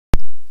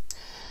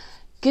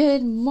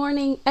Good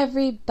morning,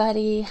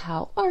 everybody.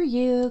 How are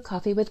you?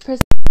 Coffee with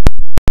Priscilla.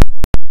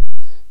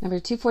 Number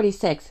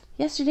 246.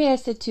 Yesterday I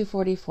said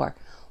 244.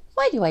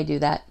 Why do I do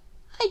that?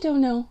 I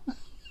don't know.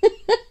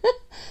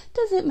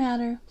 Does it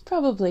matter?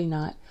 Probably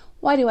not.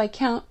 Why do I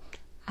count?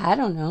 I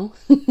don't know.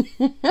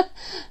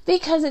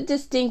 Because it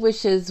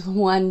distinguishes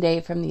one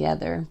day from the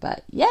other.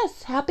 But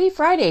yes, happy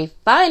Friday.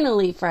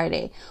 Finally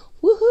Friday.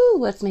 Woohoo!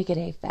 Let's make it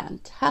a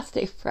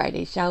fantastic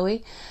Friday, shall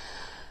we?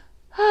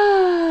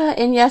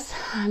 And yes,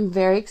 I'm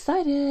very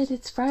excited.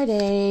 It's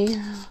Friday.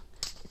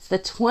 It's the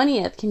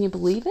 20th. Can you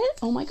believe it?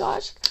 Oh my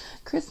gosh.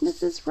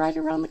 Christmas is right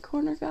around the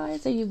corner,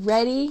 guys. Are you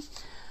ready?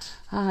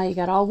 You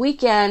got all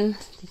weekend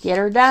to get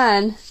her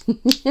done.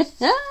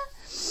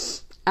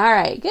 All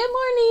right. Good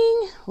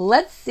morning.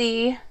 Let's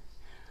see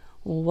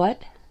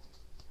what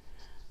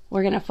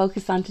we're going to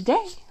focus on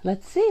today.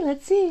 Let's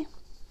see.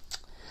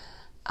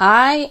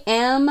 I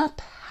am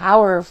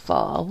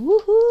powerful.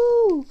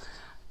 Woohoo!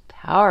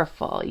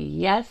 Powerful.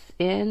 Yes,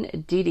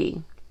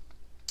 indeedy.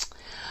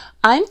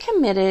 I'm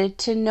committed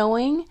to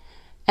knowing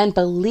and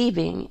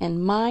believing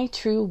in my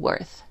true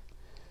worth.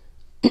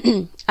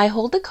 I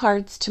hold the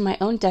cards to my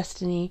own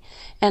destiny,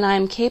 and I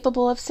am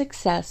capable of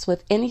success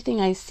with anything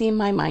I set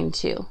my mind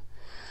to.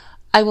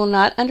 I will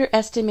not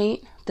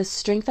underestimate the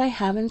strength I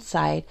have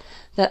inside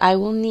that I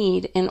will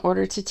need in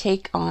order to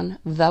take on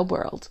the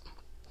world.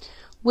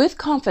 With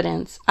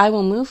confidence, I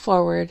will move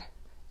forward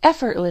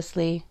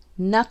effortlessly,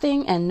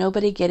 nothing and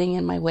nobody getting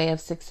in my way of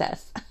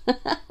success.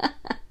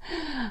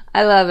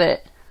 I love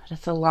it.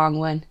 That's a long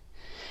one.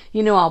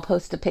 You know, I'll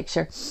post a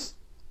picture.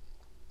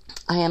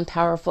 I am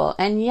powerful.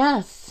 And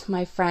yes,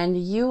 my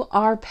friend, you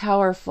are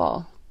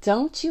powerful.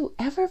 Don't you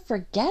ever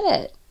forget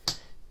it.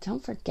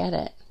 Don't forget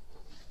it.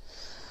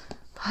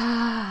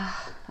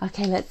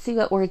 Okay, let's see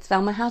what words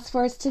Velma has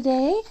for us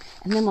today.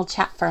 And then we'll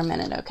chat for a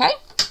minute, okay?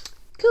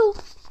 Cool.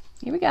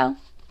 Here we go.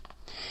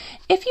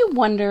 If you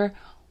wonder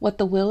what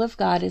the will of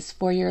God is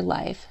for your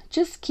life,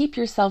 just keep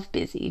yourself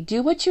busy.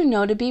 Do what you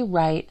know to be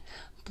right,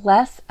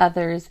 bless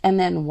others, and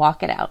then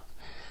walk it out.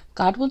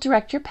 God will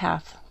direct your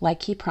path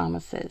like He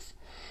promises.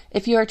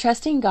 If you are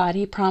trusting God,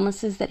 He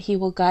promises that He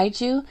will guide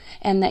you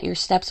and that your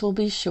steps will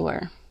be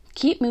sure.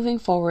 Keep moving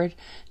forward,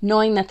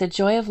 knowing that the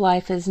joy of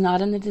life is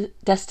not in the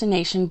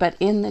destination, but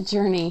in the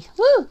journey.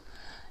 Woo!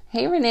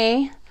 Hey,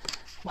 Renee.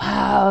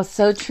 Wow,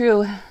 so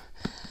true.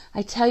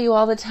 I tell you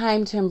all the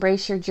time to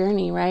embrace your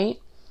journey, right?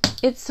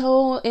 It's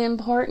so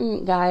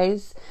important,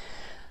 guys.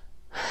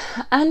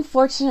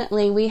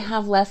 Unfortunately, we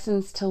have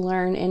lessons to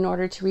learn in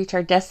order to reach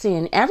our destiny,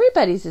 and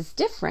everybody's is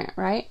different,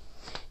 right?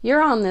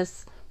 You're on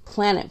this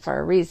planet for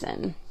a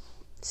reason.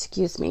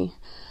 Excuse me.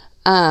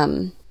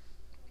 You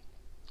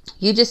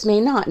just may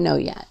not know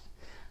yet.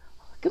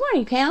 Good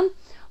morning, Pam.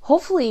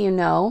 Hopefully you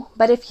know,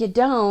 but if you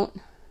don't,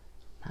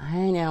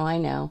 I know.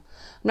 I'm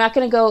not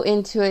going to go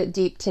into it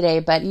deep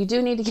today, but you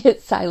do need to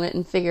get silent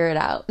and figure it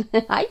out.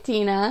 Hi,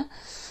 Tina.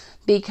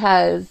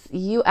 Because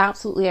you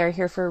absolutely are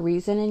here for a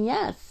reason. And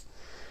yes,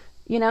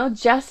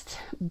 just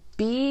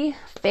be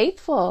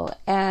faithful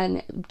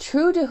and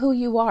true to who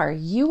you are.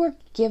 You were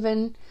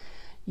given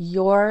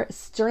your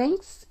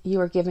strengths. You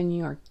were given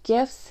your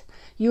gifts.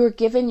 You were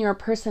given your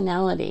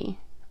personality.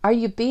 Are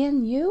you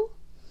being you?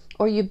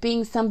 Or are you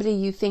being somebody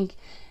you think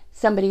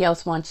somebody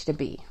else wants you to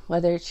be?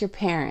 Whether it's your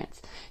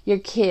parents, your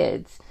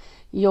kids,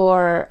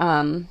 your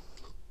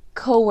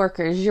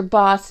co-workers, your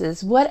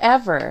bosses,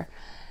 whatever.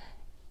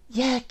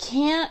 You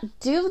can't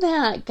do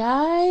that,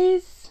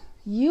 guys.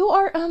 You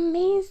are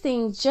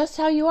amazing just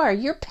how you are.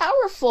 You're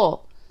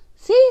powerful.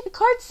 See, the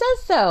card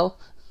says so.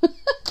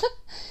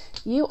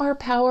 You are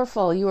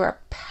powerful. You are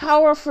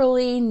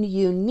powerfully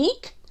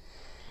unique,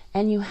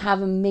 and you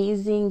have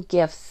amazing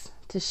gifts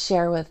to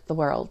share with the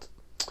world.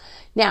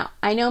 Now,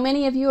 I know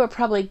many of you are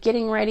probably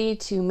getting ready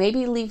to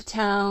maybe leave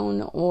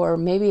town, or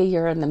maybe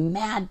you're in the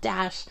mad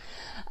dash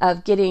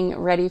of getting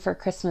ready for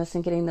Christmas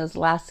and getting those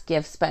last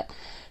gifts. But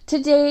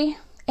today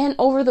and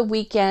over the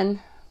weekend,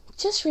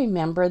 just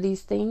remember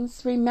these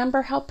things.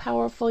 Remember how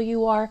powerful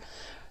you are.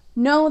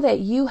 Know that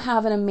you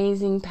have an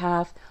amazing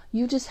path.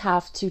 You just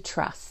have to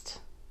trust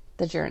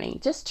the journey.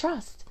 Just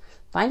trust.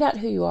 Find out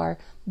who you are.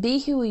 Be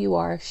who you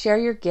are. Share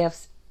your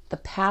gifts. The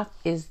path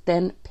is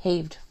then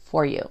paved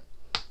for you.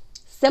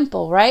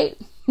 Simple, right?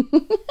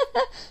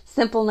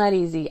 Simple, not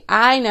easy.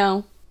 I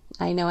know.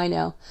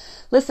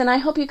 Listen, I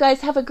hope you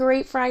guys have a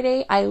great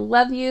Friday. I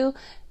love you.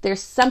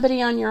 There's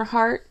somebody on your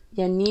heart.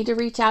 You need to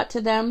reach out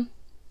to them.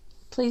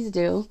 Please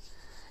do.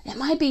 It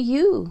might be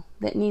you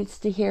that needs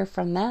to hear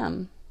from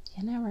them.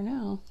 You never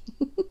know.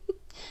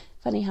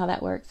 Funny how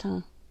that works,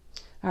 huh?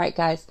 All right,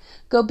 guys.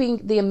 Go be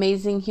the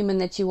amazing human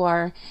that you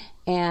are.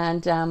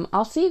 And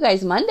I'll see you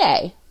guys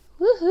Monday.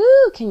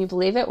 Woohoo! Can you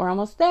believe it? We're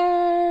almost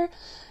there.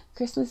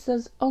 Christmas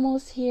is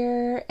almost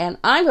here. And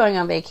I'm going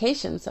on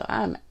vacation, so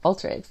I'm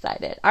ultra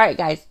excited. All right,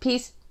 guys.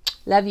 Peace.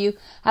 Love you.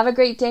 Have a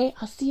great day.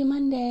 I'll see you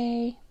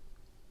Monday.